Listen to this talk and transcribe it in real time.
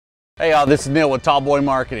Hey y'all, this is Neil with Tall Boy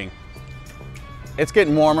Marketing. It's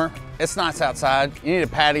getting warmer, it's nice outside. You need a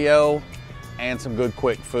patio and some good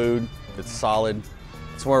quick food that's solid.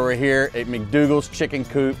 That's why we're here at McDougal's Chicken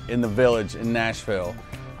Coop in the Village in Nashville.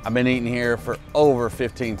 I've been eating here for over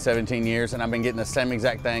 15, 17 years and I've been getting the same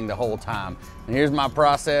exact thing the whole time. And here's my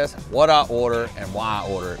process, what I order and why I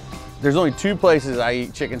order it. There's only 2 places I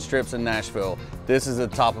eat chicken strips in Nashville. This is the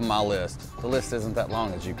top of my list. The list isn't that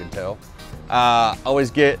long, as you can tell. Always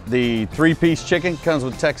get the 3-piece chicken, comes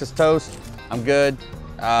with Texas toast. I'm good.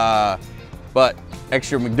 But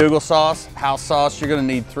extra McDougal sauce, house sauce, you're gonna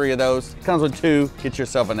need 3 of those. Comes with 2, get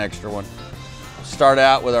yourself an extra one. Start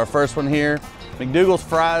out with our first one here. McDougal's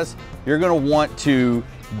fries, you're gonna want to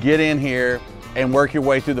get in here and work your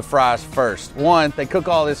way through the fries first. One, they cook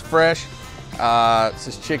all this fresh.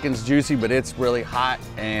 This chicken's juicy, but it's really hot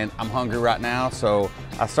and I'm hungry right now. So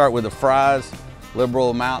I start with the fries,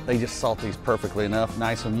 liberal amount. They just salt these perfectly enough,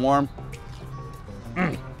 nice and warm.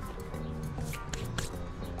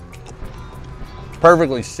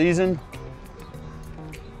 Perfectly seasoned.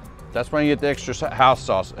 That's when you get the extra house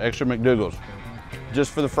sauce, extra McDougal's,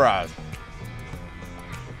 just for the fries.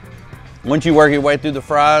 Once you work your way through the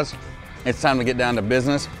fries, it's time to get down to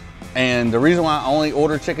business. And the reason why I only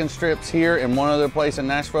order chicken strips here in one other place in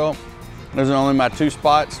Nashville, those are only my 2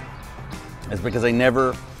 spots, is because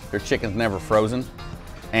their chicken's never frozen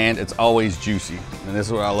and it's always juicy. And this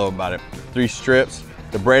is what I love about it. 3 strips,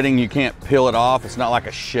 the breading, you can't peel it off. It's not like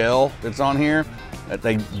a shell that's on here.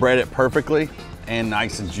 They bread it perfectly and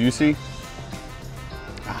nice and juicy.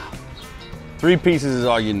 3 pieces is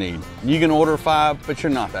all you need. You can order 5, but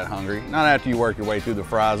you're not that hungry. Not after you work your way through the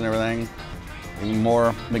fries and everything. Even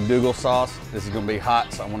more McDougal sauce. This is gonna be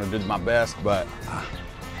hot, so I wanna do my best, but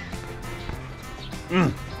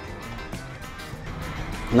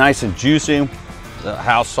nice and juicy. The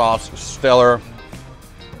house sauce is stellar.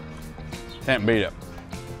 Can't beat it.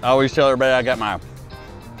 I always tell everybody I got my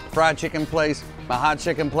fried chicken place, my hot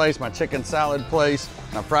chicken place, my chicken salad place,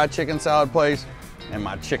 my fried chicken salad place, and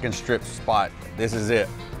my chicken strip spot. This is it.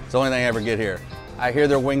 It's the only thing I ever get here. I hear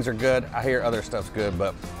their wings are good. I hear other stuff's good,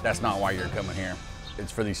 but that's not why you're coming here.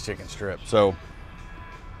 It's for these chicken strips. So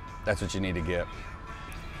that's what you need to get.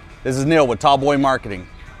 This is Neil with Tall Boy Marketing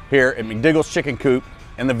here at McDougal's Chicken Coop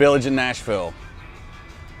in the Village in Nashville.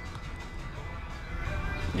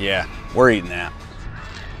 Yeah, we're eating that.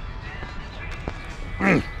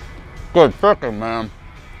 Good chicken, man.